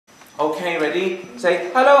Okay, ready? Say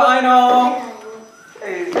hello, Aino.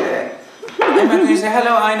 Hey there. Emma, can you say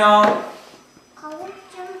hello, Aino? Oh,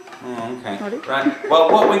 okay. Right.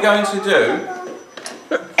 Well, what we're going to do,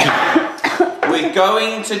 we're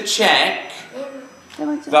going to check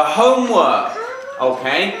the homework.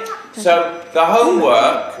 Okay. So the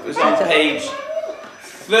homework was on page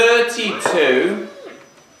 32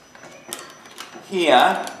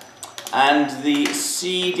 here, and the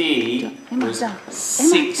CD was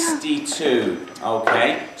 62.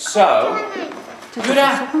 Okay. So, Yura,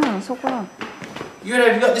 have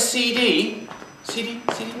you got the CD? CD.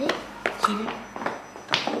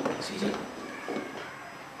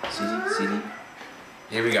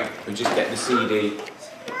 Here we go. We'll just get the CD.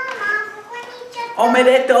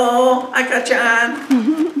 Omedeto, Aka-chan.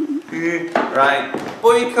 Right.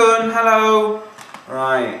 Boy-kun, hello.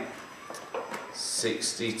 Right.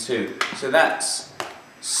 62. So that's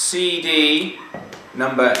CD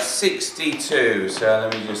number 62. So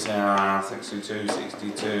let me just say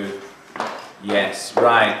 62. Yes,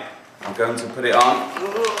 right. I'm going to put it on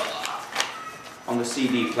the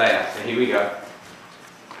CD player. So here we go.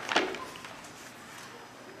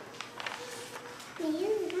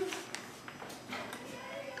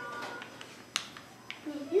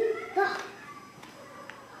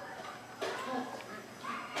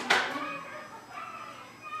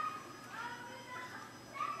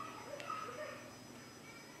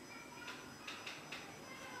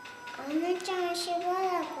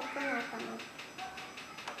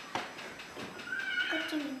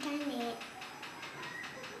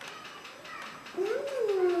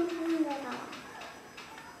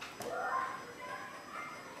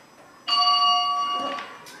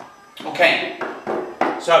 Okay,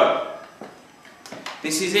 so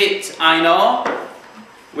this is it, I know.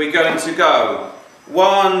 We're going to go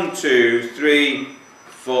 1, 2, 3,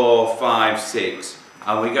 4, 5, 6,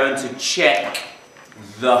 and we're going to check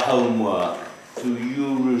the homework. So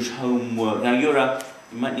Yura's homework. Now Yura,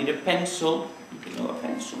 you might need a pencil. You can know a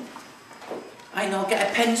pencil. I know,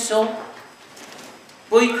 get a pencil.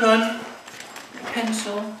 Boy-kun, a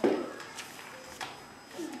pencil.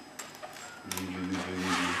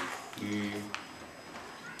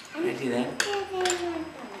 Ready then?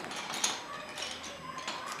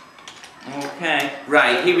 Okay,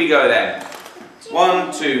 right, here we go then.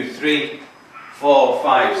 1, 2, 3, 4,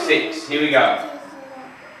 5, 6. Here we go.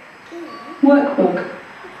 Workbook.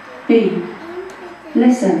 B.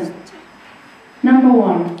 Listen. Number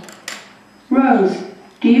 1. Rose,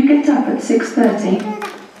 do you get up at 6:30?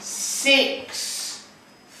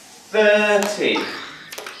 6:30.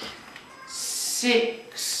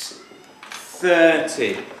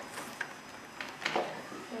 6:30.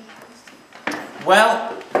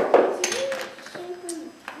 Well,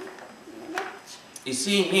 you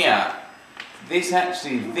see here, this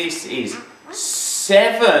is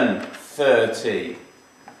 7:30.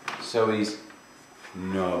 So is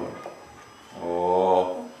no.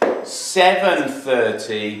 Or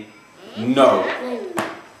 7:30, no.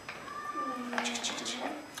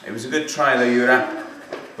 It was a good try though, Yura,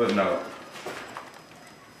 but no.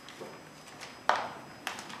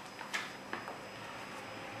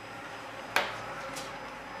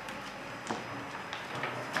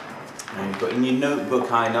 And you've got in your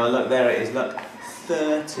notebook, I know, look, there it is, look,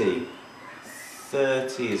 30.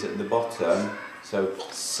 30 is at the bottom, so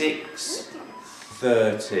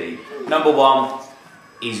 6:30. Number 1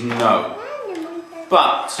 is no.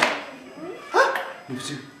 But, number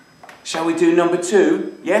 2. Shall we do number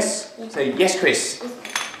 2? Yes? Say yes, Chris.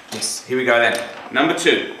 Yes, here we go then. Number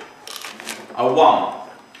 2. A 1,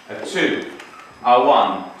 a 2, a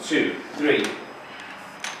 1, 2, 3.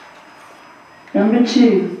 Number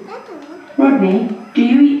 2. Rodney, do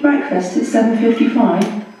you eat breakfast at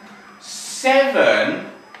 7:55?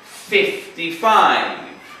 7:55.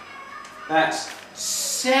 That's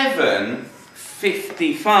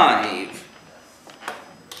 7:55.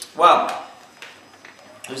 Well,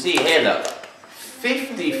 you see here, look.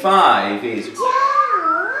 55 is...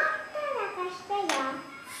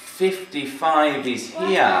 55 is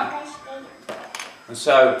here. And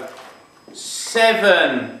so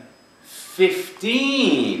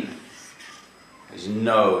 7:15 is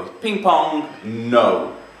no. Ping pong,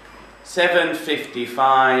 no.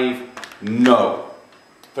 7:55, no.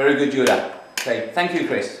 Very good, Yura. Say thank you,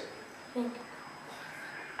 Chris.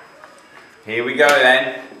 Here we go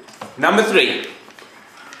then. Number 3.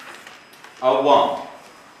 A 1,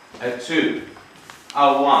 a 2,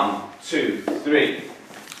 a 1, 2, 3.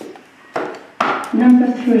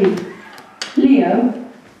 Number 3. Leo,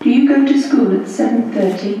 do you go to school at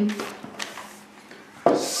 7:30?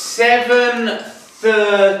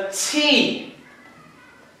 7:30.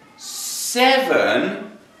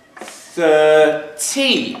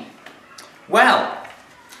 7:30. Well,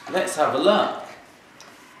 let's have a look.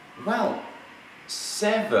 Well,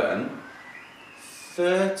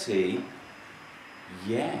 7:30.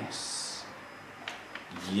 Yes.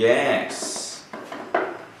 Yes.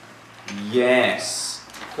 Yes.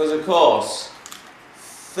 Because of course,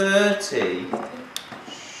 30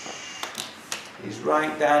 is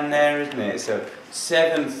right down there, isn't it? So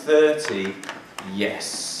 7:30.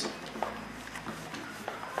 Yes.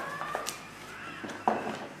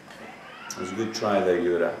 It was a good try there,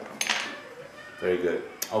 Yura. Very good.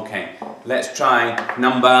 Okay, let's try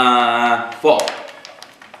number 4.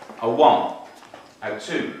 A 1, a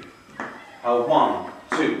 2, a 1,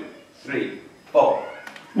 2, 3, 4.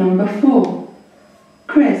 Number 4.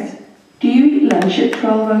 Chris, do you eat lunch at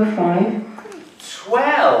 12:05?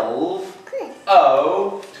 12.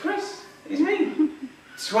 Chris, it's me.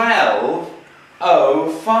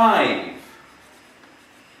 12:05.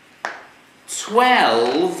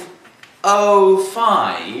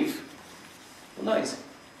 12:05. Well, no, it's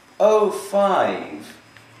 05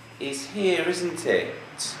 is here, isn't it?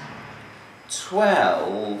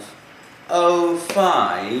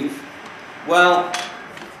 12:05. Well,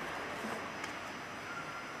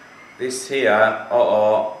 this here,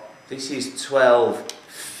 this is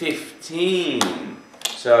 12:15.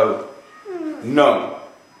 So, no.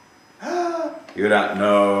 You don't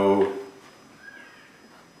know.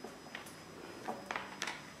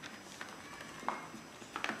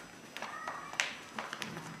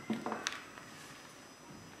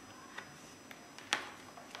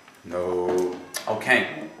 No.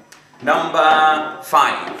 Okay. Number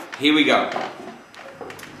 5. Here we go.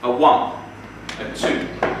 A 1, a 2,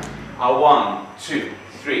 a 1, 2,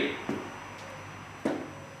 3.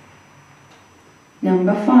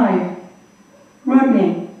 Number 5.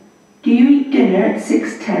 Rodney, do you eat dinner at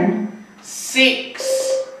 6:10?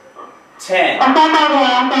 6:10.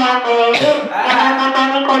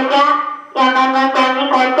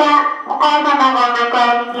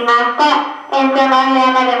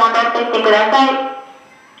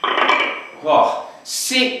 Oh,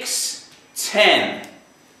 6:10.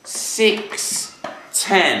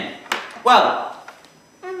 6:10. Well,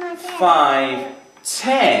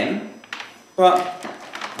 5:10, but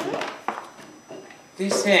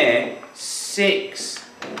this here,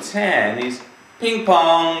 6:10 is ping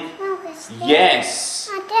pong. Yes.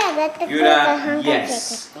 Yura,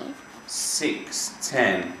 yes.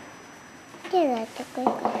 6:10.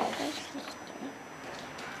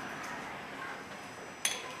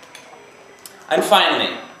 And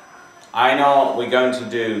finally, I know we're going to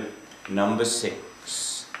do number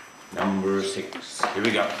 6. Number 6. Here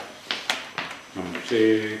we go. Number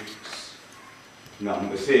 6.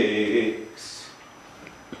 Number 6.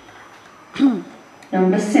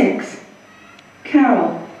 Number 6.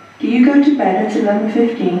 Carol, do you go to bed at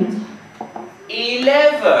 11:15?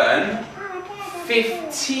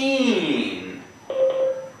 11:15.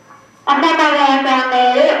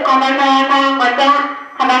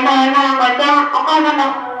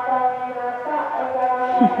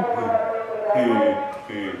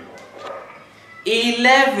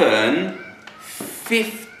 Eleven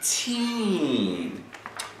 15.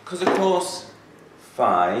 Because of course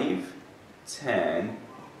 5, 10,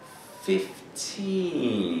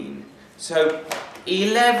 15. So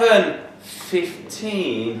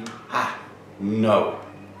 11:15. No.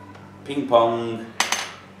 Ping pong.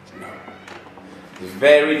 No. It's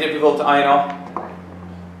very difficult, I know.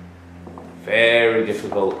 Very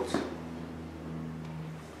difficult.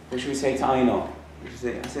 What should we say to Aino? I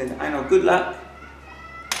said, Aino, good luck.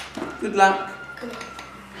 Good luck.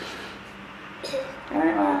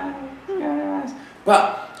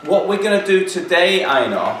 But what we're going to do today,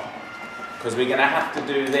 Aino, because we're going to have to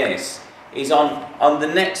do this, is on the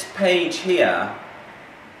next page here,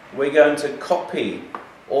 we're going to copy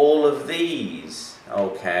all of these,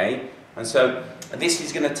 okay? And so this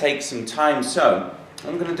is going to take some time, so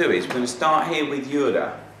what I'm going to do is we're going to start here with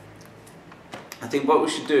Yura. I think what we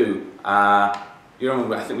should do, I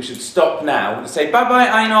think we should stop now and say bye-bye,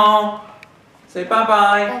 Aino. Say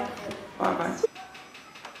bye-bye. Bye-bye.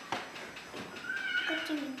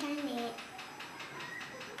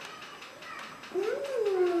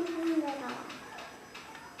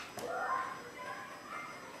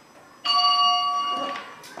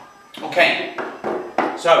 Okay,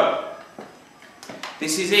 so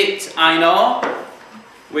this is it, Aino.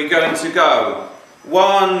 We're going to go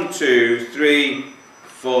 1, 2, 3,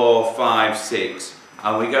 4, 5, 6,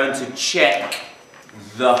 and we're going to check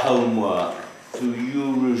the homework. So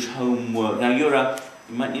Yura's homework. Now Yura,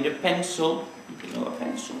 you might need a pencil. You can know a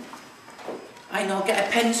pencil. I know, get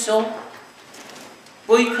a pencil.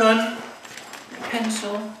 Boycon.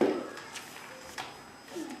 Pencil.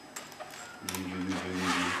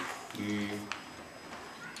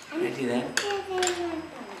 Ready then?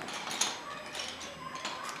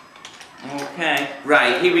 Okay.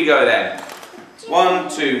 Right, here we go then. 1,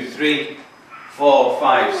 2, 3, 4,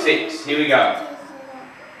 5, 6. Here we go.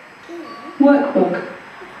 Workbook.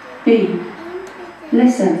 B.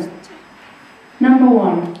 Listen. Number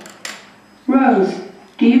 1. Rose,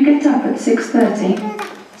 do you get up at 6:30?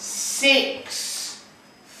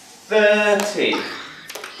 6:30.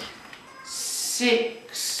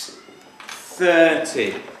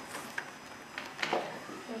 6:30.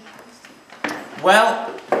 Well,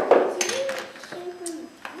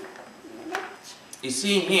 you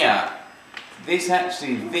see here, this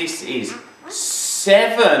is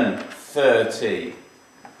 7:30.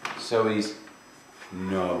 So is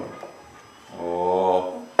no.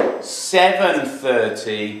 Or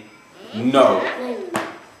 7:30, no.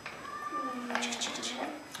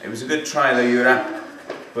 It was a good try though, Yura,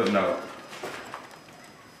 but no.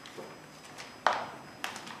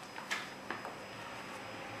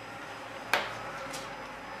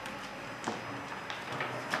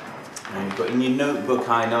 And you've got in your notebook,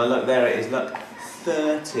 I know, look, there it is, look,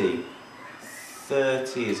 30.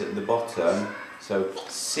 30 is at the bottom, so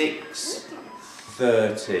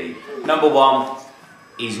 6:30. Number 1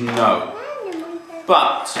 is no.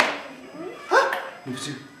 But, number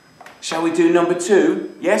 2. Shall we do number 2?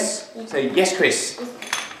 Yes? Say yes, Chris.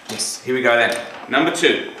 Yes, here we go then. Number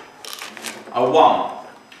 2. A 1,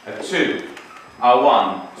 a 2, a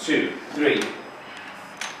 1, 2, 3.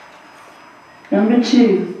 Number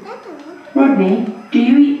 2. Rodney, do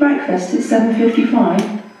you eat breakfast at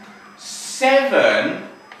 7:55?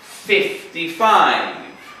 7:55.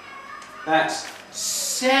 That's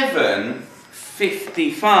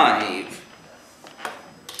 7:55.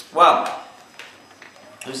 Well,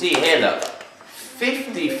 you see here, look.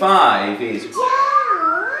 55 is...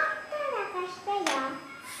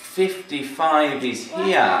 55 is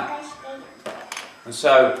here. And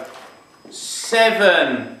so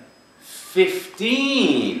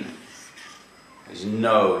 7:15 is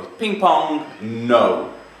no. Ping pong,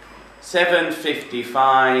 no.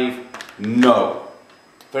 7:55, no.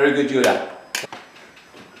 Very good, Yura.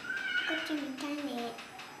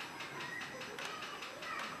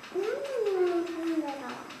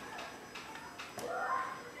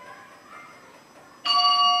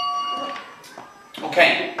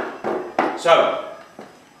 Okay, so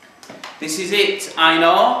this is it, I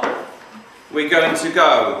know. We're going to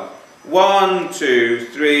go 1, 2,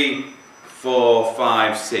 3, 4,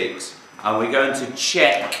 5, 6, and we're going to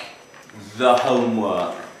check the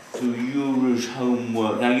homework. So Yura's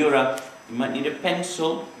homework. Now Yura, you might need a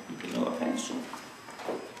pencil. You know a pencil.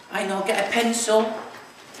 I know, get a pencil.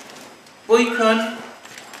 Boycon,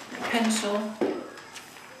 pencil.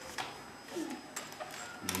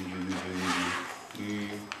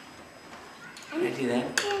 Ready then?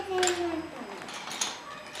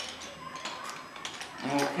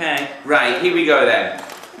 Okay. Right, here we go then.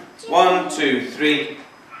 1, 2, 3,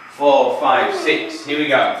 4, 5, 6. Here we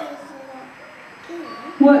go.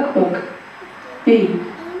 Workbook. B.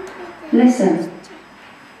 Listen.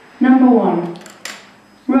 Number 1.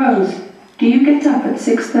 Rose, do you get up at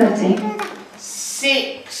 6:30?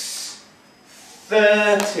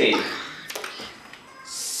 6:30.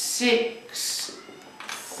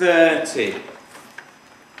 6:30.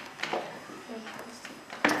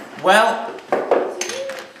 Well,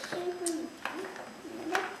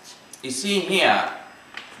 you see here,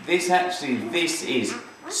 this is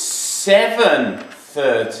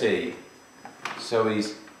 7:30. So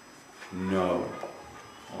is no.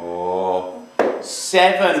 Or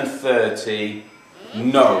 7:30,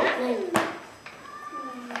 no.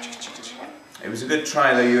 It was a good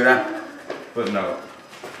try though, Yura, but no.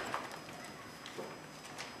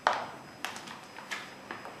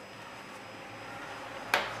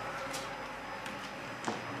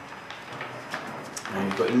 And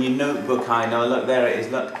you've got in your notebook, I know, look, there it is,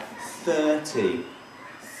 look, 30.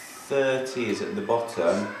 30 is at the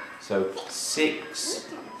bottom, so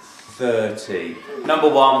 6:30. Number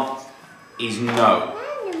 1 is no.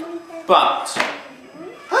 But,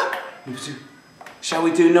 number 2. Shall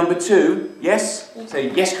we do number 2? Yes?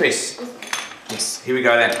 Say yes, Chris. Yes, here we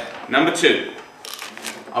go then. Number 2.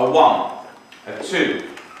 A 1, a 2,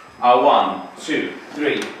 a 1, 2,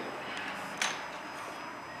 3.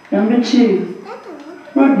 Number 2.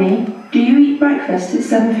 Rodney, do you eat breakfast at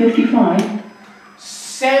 7:55?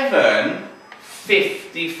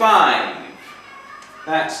 7:55.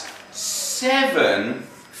 That's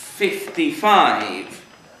 7:55.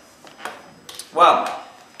 Well,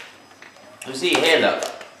 You see here, look.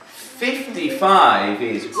 55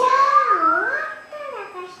 is...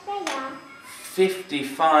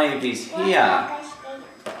 55 is here.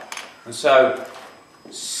 And so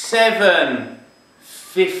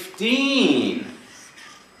 7:15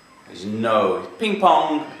 is no. Ping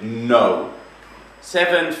pong, no.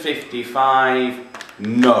 7:55,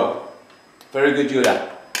 no. Very good, Judah.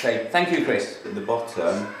 Okay, thank you, Chris. At the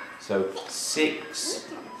bottom, so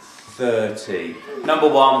 6:30. Number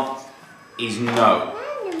 1 is no.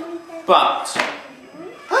 But,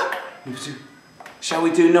 number 2. Shall we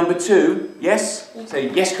do number 2? Yes? Say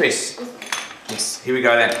yes, Chris. Yes, here we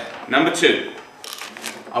go then. Number 2.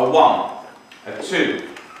 A 1, a 2,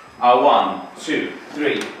 a 1, 2,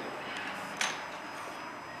 3.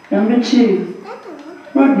 Number 2.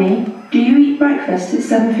 Rodney, do you eat breakfast at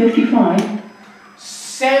 7:55?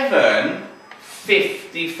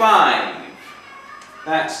 7:55.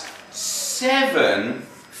 That's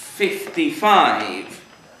 7:55.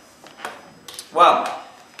 Well,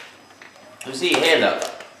 you see here, look.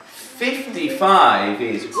 55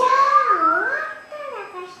 is...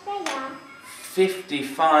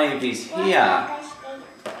 55 is here.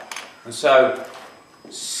 And so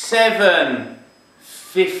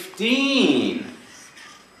 7:15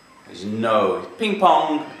 is no. Ping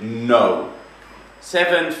pong, no.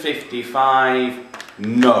 7:55,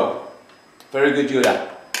 no. Very good, Judah.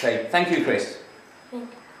 Okay, thank you, Chris.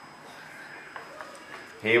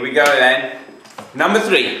 Here we go then. Number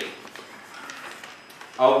 3.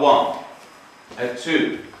 A 1, a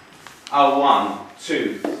 2, a 1,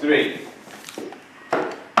 2, 3.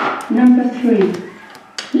 Number 3.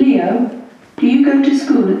 Leo, do you go to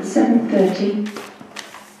school at 7:30?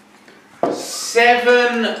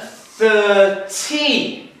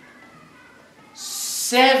 7:30.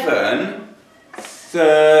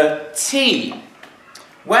 7:30.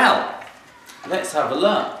 Well, let's have a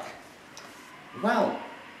look. Well,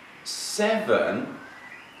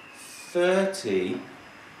 7:30.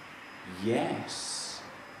 Yes.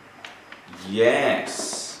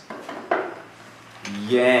 Yes.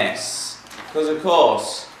 Yes. Because of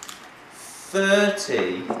course,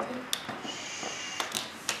 30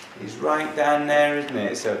 is right down there, isn't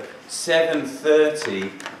it? So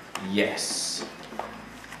 7:30, yes.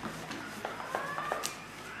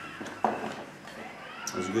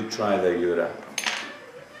 It was a good try there, Yura.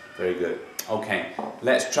 Very good. Okay,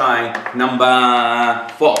 let's try number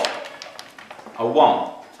 4. A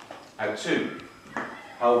 1, a 2,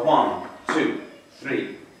 a 1, 2,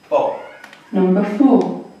 3, 4. Number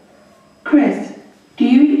 4. Chris, do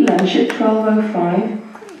you eat lunch at 12:05?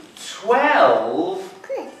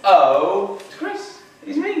 12:05. Chris,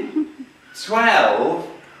 it's me.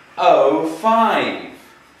 12:05.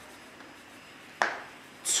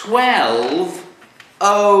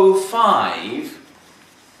 12:05.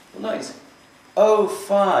 Well, no, it's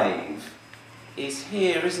 05 is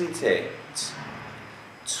here, isn't it?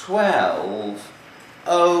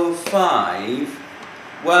 12:05.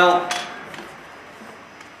 Well,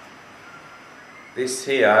 this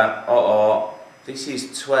here, this is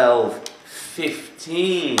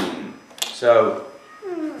 12:15. So,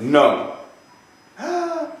 no.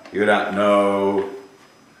 You don't know.